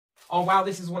Oh wow,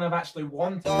 this is one I've actually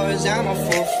wanted.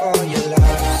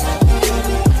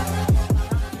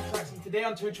 Today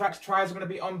on 2 Tracks Tries, we're going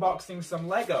to be unboxing some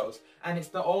Legos, and it's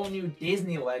the all new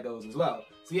Disney Legos as well.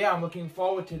 So yeah, I'm looking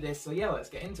forward to this, so yeah, let's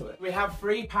get into it. We have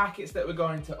 3 packets that we're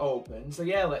going to open, so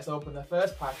yeah, let's open the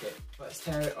first packet. Let's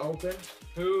tear it open.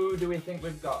 Who do we think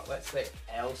we've got? Let's say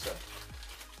Elsa.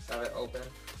 Let's have it open,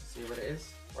 see what it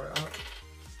is.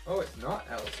 Oh, it's not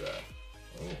Elsa.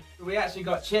 Oh. We actually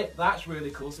got Chip, that's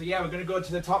really cool. So yeah, we're going to go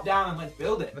to the top down and let's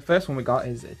build it. The first one we got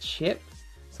is a Chip,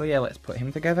 so yeah, let's put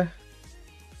him together.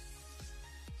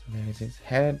 So there is his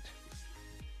head,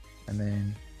 and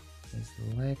then his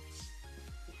legs,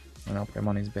 and I'll put him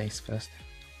on his base first.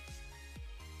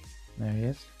 There he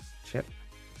is, Chip.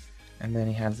 And then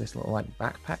he has this little like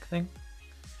backpack thing,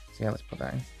 so yeah, let's put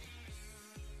that in.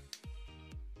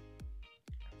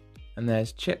 And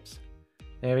there's Chips.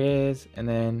 There he is, and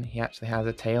then he actually has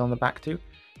a tail on the back too.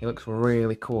 He looks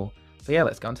really cool. So yeah,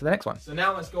 let's go on to the next one. So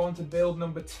now let's go on to build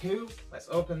number 2. Let's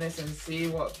open this and see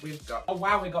what we've got. Oh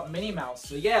wow, we got Minnie Mouse.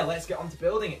 So yeah, let's get on to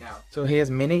building it now. So here's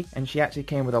Minnie, and she actually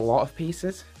came with a lot of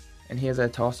pieces. And here's her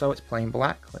torso, it's plain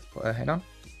black. Let's put her head on.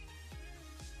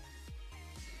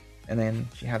 And then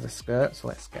she has a skirt, so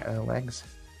let's get her legs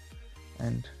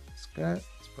and skirt.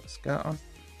 Let's put the skirt on.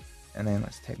 And then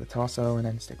let's take the torso and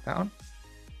then stick that on.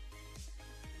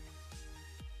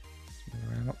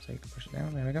 Move around up so you can push it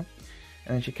down, there we go.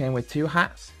 And then she came with 2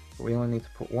 hats, but we only need to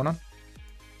put one on.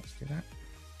 Let's do that.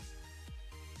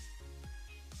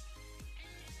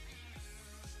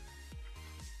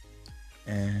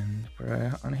 And put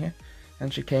her on here.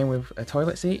 And she came with a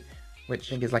toilet seat, which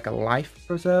I think is like a life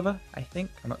preserver, I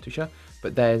think. I'm not too sure.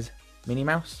 But there's Minnie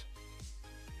Mouse.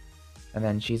 And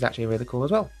then she's actually really cool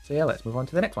as well. So yeah, let's move on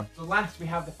to the next one. So last we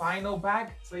have the final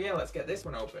bag. So yeah, let's get this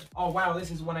one open. Oh wow,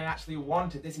 this is one I actually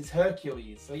wanted. This is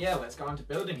Hercules. So yeah, let's go on to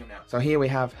building him now. So here we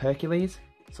have Hercules.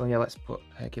 So yeah, let's put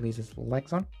Hercules'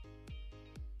 legs on.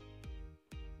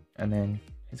 And then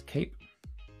his cape.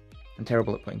 I'm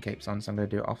terrible at putting capes on, so I'm going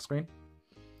to do it off screen.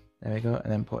 There we go,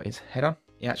 and then put his head on.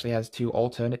 He actually has 2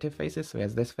 alternative faces. So he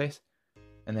has this face,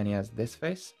 and then he has this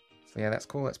face. So yeah, that's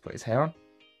cool. Let's put his hair on.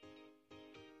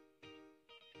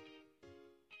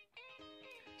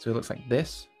 So it looks like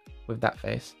this with that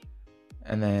face,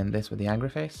 and then this with the angry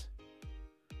face,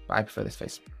 but I prefer this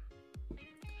face.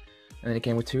 And then it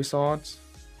came with 2 swords.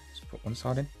 Just put one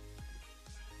sword in,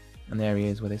 and there he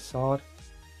is with his sword.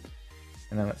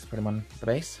 And then let's put him on the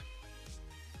base,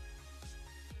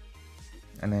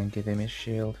 and then give him his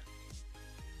shield,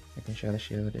 making sure the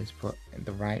shield is put in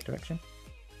the right direction.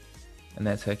 And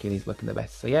there's Hercules looking the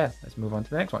best. So yeah, let's move on to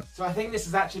the next one. So I think this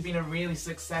has actually been a really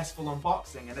successful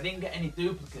unboxing, and I didn't get any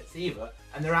duplicates either,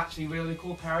 and they're actually really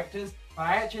cool characters. But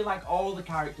I actually like all the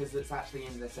characters that's actually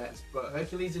in the sets, but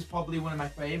Hercules is probably one of my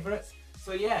favourites.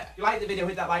 So yeah, if you like the video,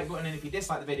 hit that like button, and if you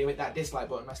dislike the video, hit that dislike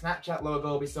button. My Snapchat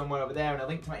logo will be somewhere over there, and a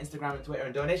link to my Instagram and Twitter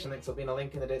and donation links will be in a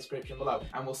link in the description below.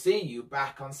 And we'll see you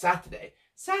back on Saturday.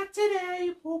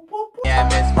 Saturday! Whoop, whoop, whoop. Yeah,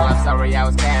 I missed one, sorry I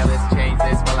was careless, change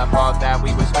this